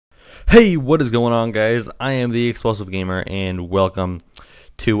Hey, what is going on, guys? I am the Explosive Gamer, and welcome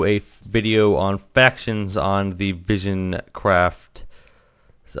to a video on factions on the VisionCraft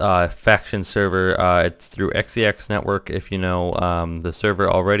faction server. It's through XEX Network, if you know the server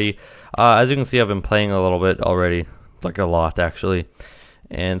already. As you can see, I've been playing a little bit already, like a lot actually.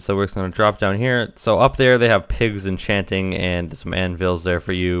 And so we're just going to drop down here. So up there they have pigs enchanting and some anvils there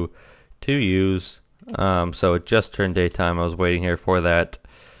for you to use. So it just turned daytime. I was waiting here for that,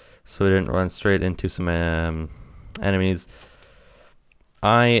 so we didn't run straight into some enemies.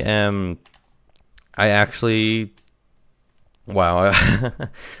 I actually, wow,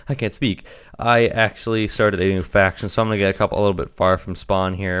 I can't speak. I actually started a new faction, so I'm gonna get a little bit far from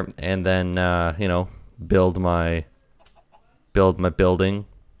spawn here, and then you know, build my building.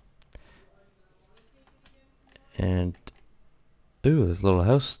 And ooh, there's a little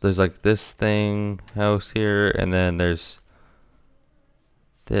house. There's like this house here, and then there's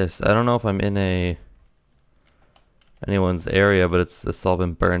this. I don't know if I'm in anyone's area, but it's all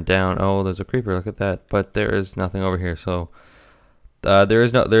been burned down. Oh, there's a creeper. Look at that. But there is nothing over here. So there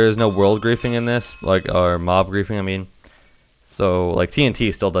is no world griefing in this, or mob griefing. I mean, so like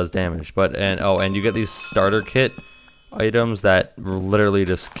TNT still does damage, but and you get these starter kit items that literally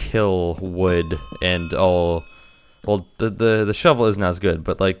just kill wood and all. Well, the shovel isn't as good,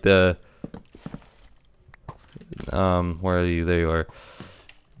 but like where are you? There you are.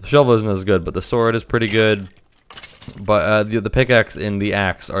 The shovel isn't as good, but the sword is pretty good. But the pickaxe and the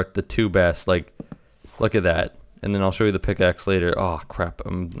axe are the two best. Like, look at that. And then I'll show you the pickaxe later. Oh crap!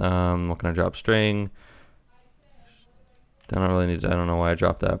 I'm not gonna drop string. I don't really need. I don't know why I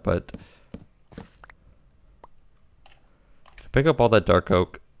dropped that, but pick up all that dark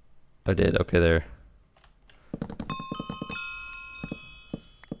oak. I did. Okay, there.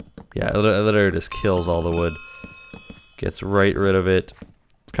 Yeah, it literally just kills all the wood. Gets right rid of it.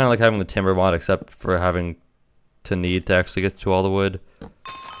 It's kind of like having the timber mod, except for having to need to actually get to all the wood.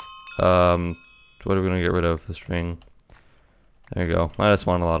 What are we going to get rid of? The string. There you go. I just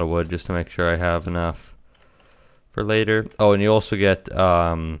want a lot of wood just to make sure I have enough for later. Oh, and you also get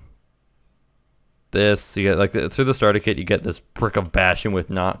this. You get like through the starter kit, you get this Brick of Bastion with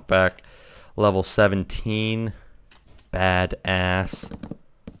knockback, level 17. Badass.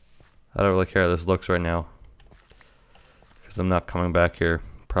 I don't really care how this looks right now, because I'm not coming back here.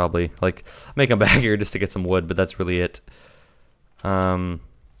 Probably like I may come back here just to get some wood, but that's really it. Did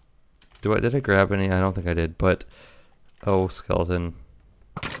I grab any? I don't think I did, but oh, skeleton.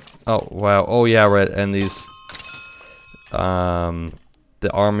 Oh wow. Oh yeah, right. And these the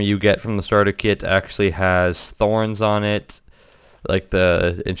armor you get from the starter kit actually has thorns on it, like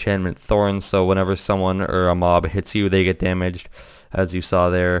the enchantment thorns, so whenever someone or a mob hits you, they get damaged, as you saw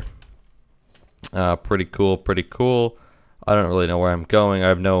there. Pretty cool, pretty cool. I don't really know where I'm going. I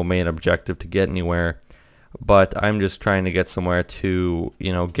have no main objective to get anywhere, but I'm just trying to get somewhere to,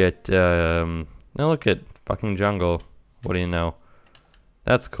 you know, get, now look at fucking jungle. What do you know?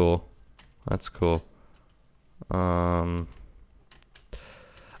 That's cool. That's cool. And,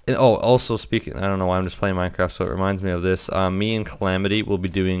 oh, also speaking, I don't know why I'm just playing Minecraft, so it reminds me of this. Me and Calamity will be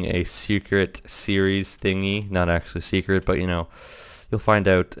doing a secret series thingy. Not actually secret, but you know, you'll find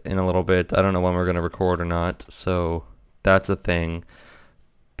out in a little bit. I don't know when we're gonna record or not, so that's a thing.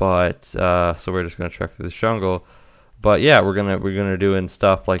 But so we're just gonna trek through the jungle. But yeah, we're gonna do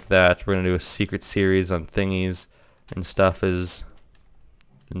stuff like that. We're gonna do a secret series on thingies and stuff and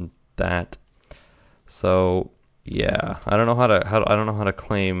that. So yeah, I don't know how to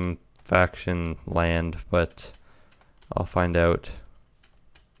claim faction land, but I'll find out.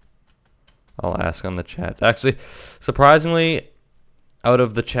 I'll ask on the chat. Actually, surprisingly, out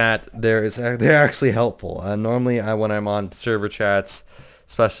of the chat, they're actually helpful. Normally, when I'm on server chats,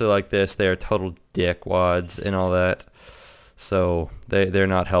 especially like this, they are total dickwads and all that. So they're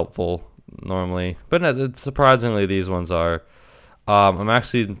not helpful normally, but surprisingly, these ones are. I'm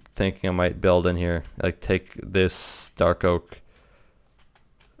actually thinking I might build in here, like take this dark oak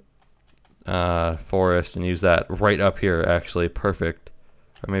forest and use that right up here. Actually, perfect.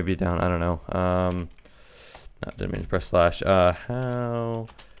 Or maybe down. I don't know. No, didn't mean to press slash. How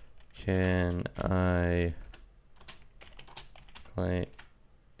can I claim?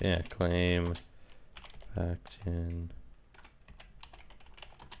 Yeah, claim faction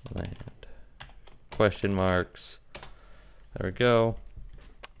land. Question marks. There we go.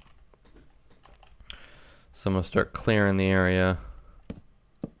 So I'm gonna start clearing the area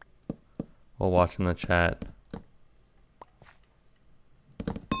while watching the chat.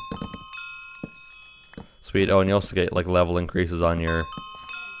 Sweet. Oh, and you also get like level increases on your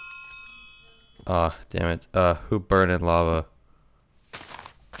Ah, damn it. Who burned in lava?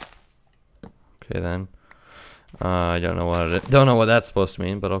 Okay then. I don't know what that's supposed to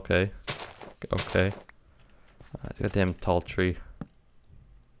mean, but okay. Okay. Goddamn tall tree.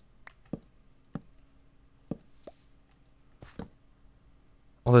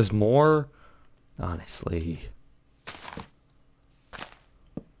 Oh, there's more? Honestly.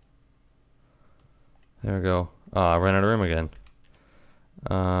 There we go. Oh, I ran out of room again.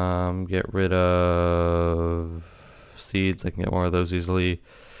 Get rid of seeds. I can get more of those easily.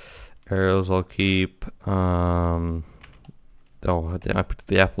 Arrows I'll keep. Oh, damn, I picked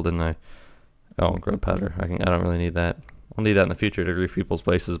the apple, didn't I? Oh, grub powder. I don't really need that. I'll need that in the future to grief people's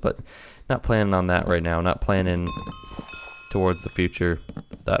places, but not planning on that right now. Not planning towards the future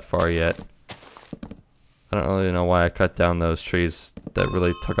that far yet. I don't really know why I cut down those trees that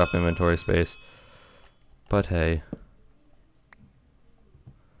really took up inventory space. But hey.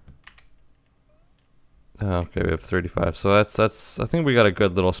 Okay, we have 35. So that's I think we got a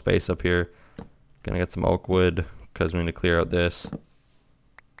good little space up here. Gonna get some oak wood because we need to clear out this.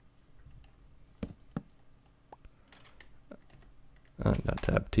 Not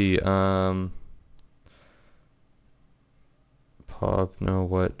tab T. Pop, no,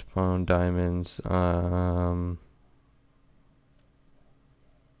 what, found diamonds. I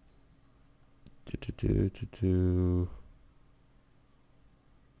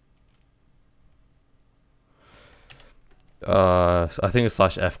think it's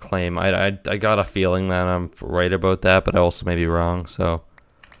 /F claim. I got a feeling that I'm right about that, but I also may be wrong, so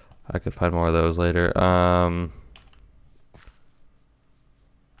I could find more of those later.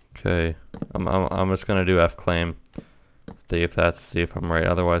 Okay, I'm just gonna do F claim. See if I'm right.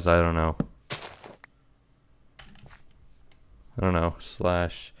 Otherwise, I don't know.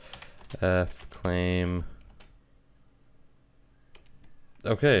 /F claim.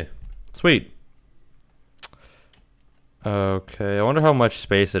 Okay, sweet. Okay, I wonder how much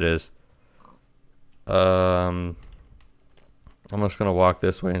space it is. I'm just gonna walk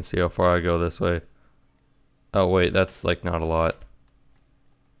this way and see how far I go this way. Oh wait, that's like not a lot.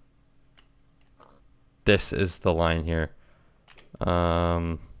 This is the line here.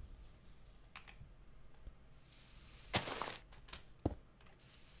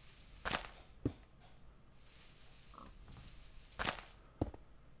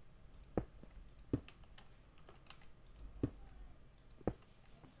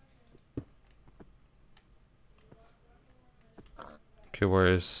 Okay, where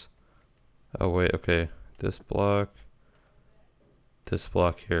is... Oh wait, okay. This block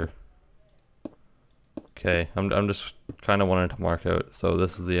here. Okay, I'm just kind of wanting to mark out. So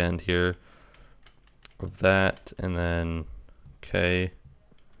this is the end here of that, and then okay.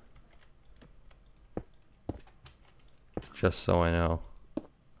 Just so I know.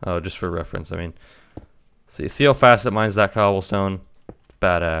 Oh, just for reference. I mean, see how fast it mines that cobblestone?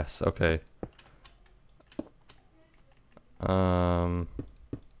 Badass. Okay. I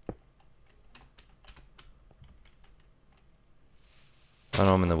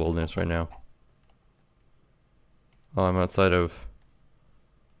know I'm in the wilderness right now. Oh, I'm outside of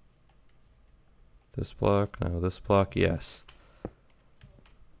this block. No, this block. Yes.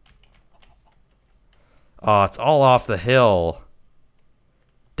 Oh, it's all off the hill.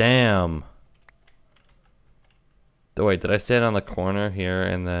 Damn. Oh, wait, did I stand on the corner here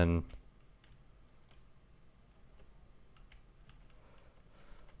and then...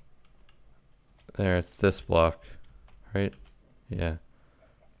 There, it's this block, right? Yeah.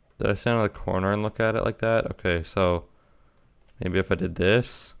 Did I stand on the corner and look at it like that? Okay, so maybe if I did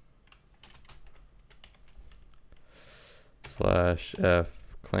this /F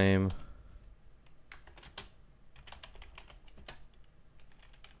claim.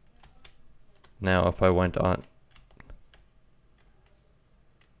 Now if I went on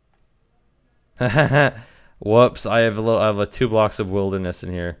whoops, I have 2 blocks of wilderness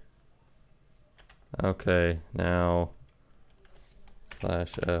in here. Okay, now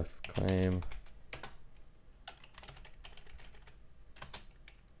 /F claim.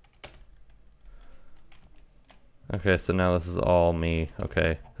 Okay, so now this is all me.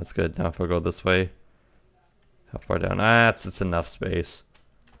 Okay, that's good. Now if I go this way, how far down? Ah, it's enough space.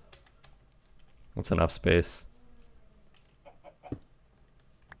 That's enough space.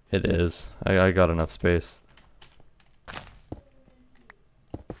 It is. I got enough space.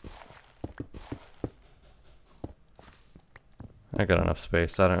 I got enough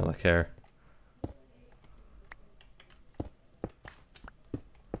space. I don't really care.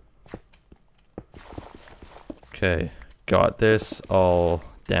 Okay, got this all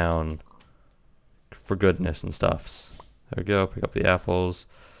down for goodness and stuffs. There we go. Pick up the apples.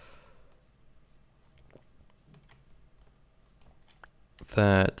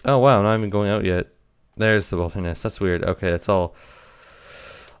 that. Oh wow, I'm not even going out yet. There's the wilderness. That's weird. Okay, that's all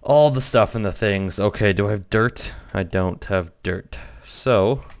the stuff and the things. Okay, do I have dirt? I don't have dirt.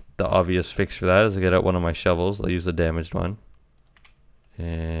 So the obvious fix for that is to get out one of my shovels. I'll use a damaged one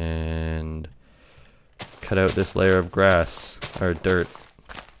and cut out this layer of grass or dirt,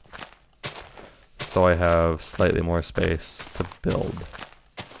 so I have slightly more space to build.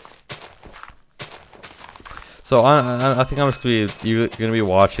 So I think I'm just you're gonna be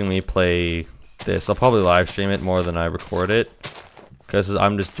watching me play this. I'll probably live stream it more than I record it, because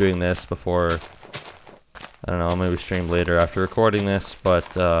I'm just doing this before. I don't know, maybe stream later after recording this, but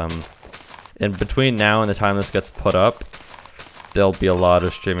in between now and the time this gets put up, there'll be a lot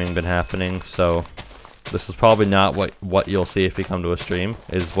of streaming been happening. So this is probably not what you'll see if you come to a stream.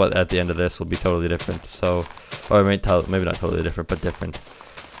 Is what at the end of this will be totally different. So, or maybe not totally different, but different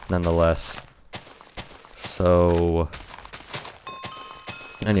nonetheless. So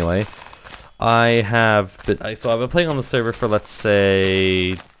anyway, I've been playing on the server for, let's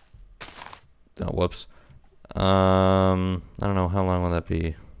say, oh whoops, I don't know, how long will that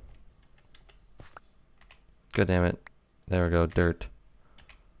be? God damn it. There we go, dirt.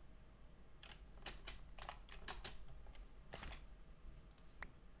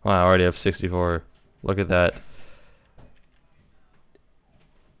 Wow, I already have 64. Look at that.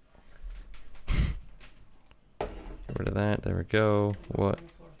 Get rid of that. There we go. What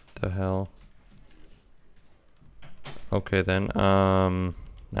the hell? Okay then. Now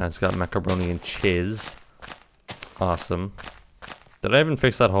it's got macaroni and cheese. Awesome. Did I even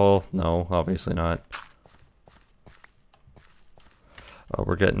fix that hole? No, obviously not. Oh,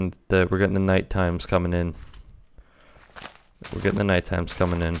 we're getting the night times coming in. We're getting the night times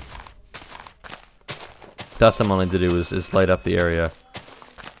coming in. That's what I'm only to do is light up the area.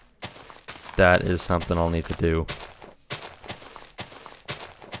 That is something I'll need to do.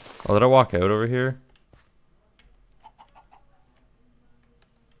 Oh, did I walk out over here?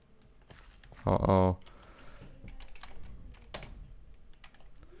 Uh-oh.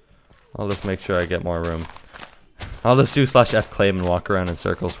 I'll just make sure I get more room. I'll just do /F claim and walk around in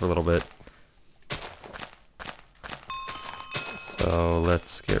circles for a little bit. So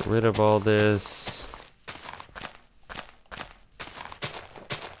let's get rid of all this.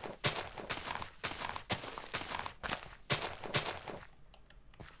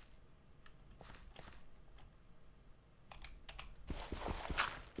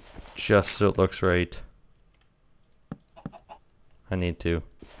 Just so it looks right. I need to.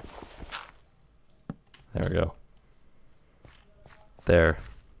 There we go. There.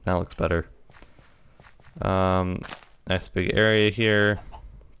 That looks better. Nice big area here.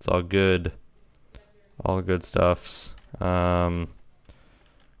 It's all good. All good stuffs. Okay,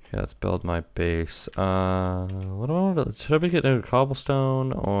 let's build my base. What do I want to, should I be getting a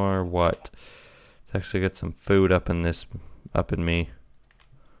cobblestone or what? Let's actually get some food up in me.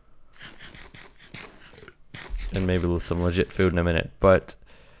 And maybe with some legit food in a minute, but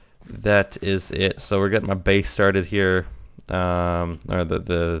that is it. So we're getting my base started here, or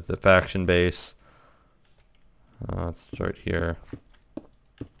the faction base. Let's start here.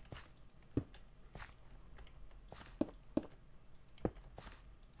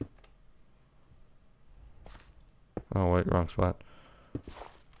 Oh wait, wrong spot.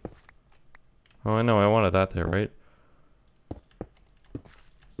 Oh, I know, I wanted that there, right?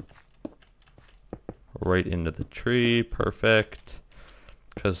 Right into the tree, perfect.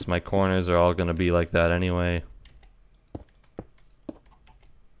 Because my corners are all going to be like that anyway.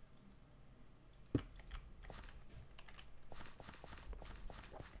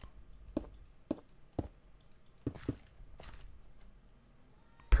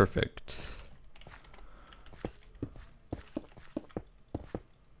 Perfect.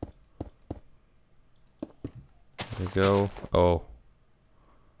 There we go. Oh.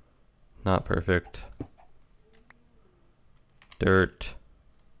 Not perfect. Dirt.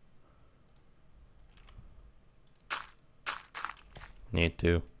 Need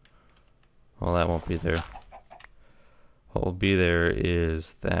to. Well, that won't be there. What will be there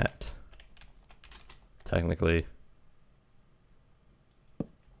is that. Technically.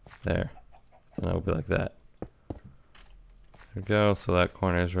 There. So it'll be like that. There we go. So that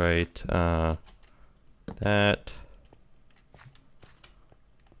corner is right. That.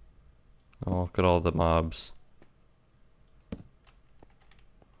 Oh, look at all the mobs.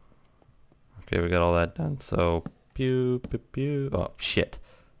 Okay, we got all that done. So, pew, pew, pew. Oh, shit.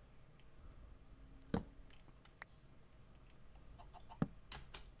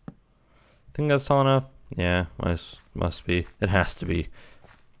 Think that's tall enough? Yeah, must be. It has to be.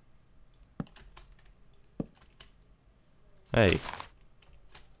 Hey.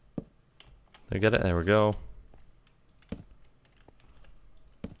 I get it? There we go.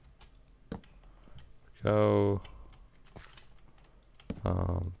 Go.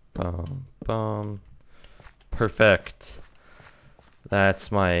 Bum, bum. Perfect.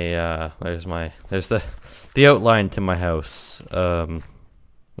 That's my, there's the outline to my house. Well,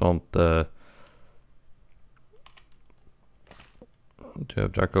 do you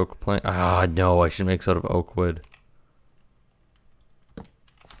have dark oak plank? Ah, no, I should make out of oak wood.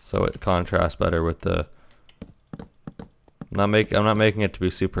 So it contrasts better with the... I'm not making it to be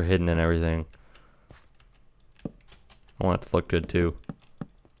super hidden and everything. I want it to look good too.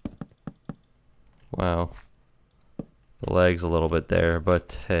 Wow. The leg's a little bit there,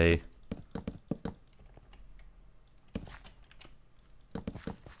 but hey.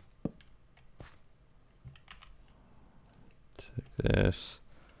 Take this.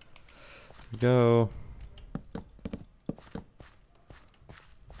 There we go.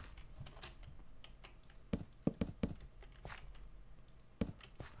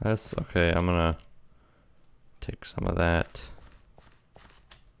 That's okay. I'm gonna take some of that.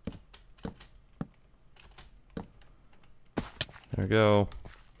 There we go.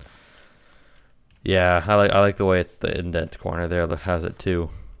 Yeah, I like the way it's the indent corner there that has it too,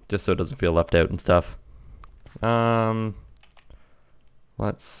 just so it doesn't feel left out and stuff.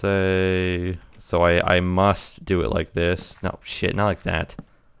 Let's say so I must do it like this. No shit, not like that.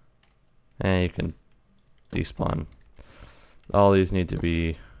 And you can despawn. All these need to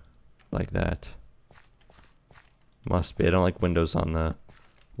be like that. Must be. I don't like windows on the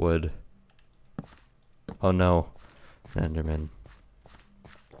wood. Oh no, Enderman.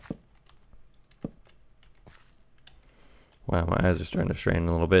 Wow, my eyes are starting to strain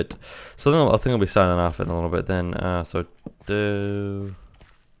a little bit. So then I think I'll be signing off in a little bit then. So 2,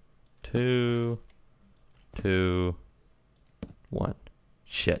 2, 2, 1.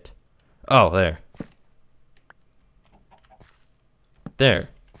 Shit. Oh, there. There.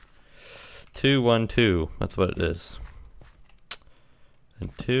 2, 1, 2. That's what it is.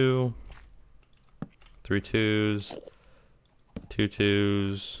 And 2, 3 twos, 2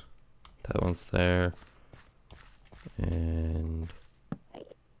 twos. That one's there. And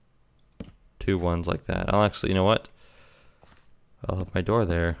 2 ones like that. I'll actually, you know what? I'll have my door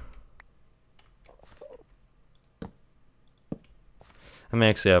there. I may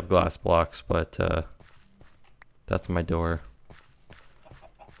actually have glass blocks, but that's my door.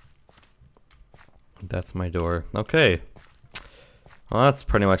 That's my door. Okay. Well, that's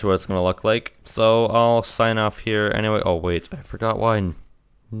pretty much what it's going to look like. So I'll sign off here anyway. Oh, wait. I forgot one.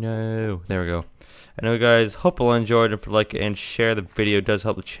 No. There we go. Anyway, guys, hope you all enjoyed. If you like and share the video, it does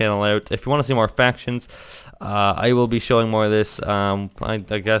help the channel out. If you want to see more factions, I will be showing more of this. I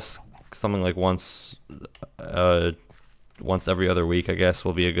guess something like once every other week, I guess,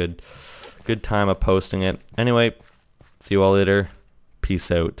 will be a good time of posting it. Anyway, see you all later. Peace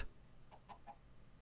out.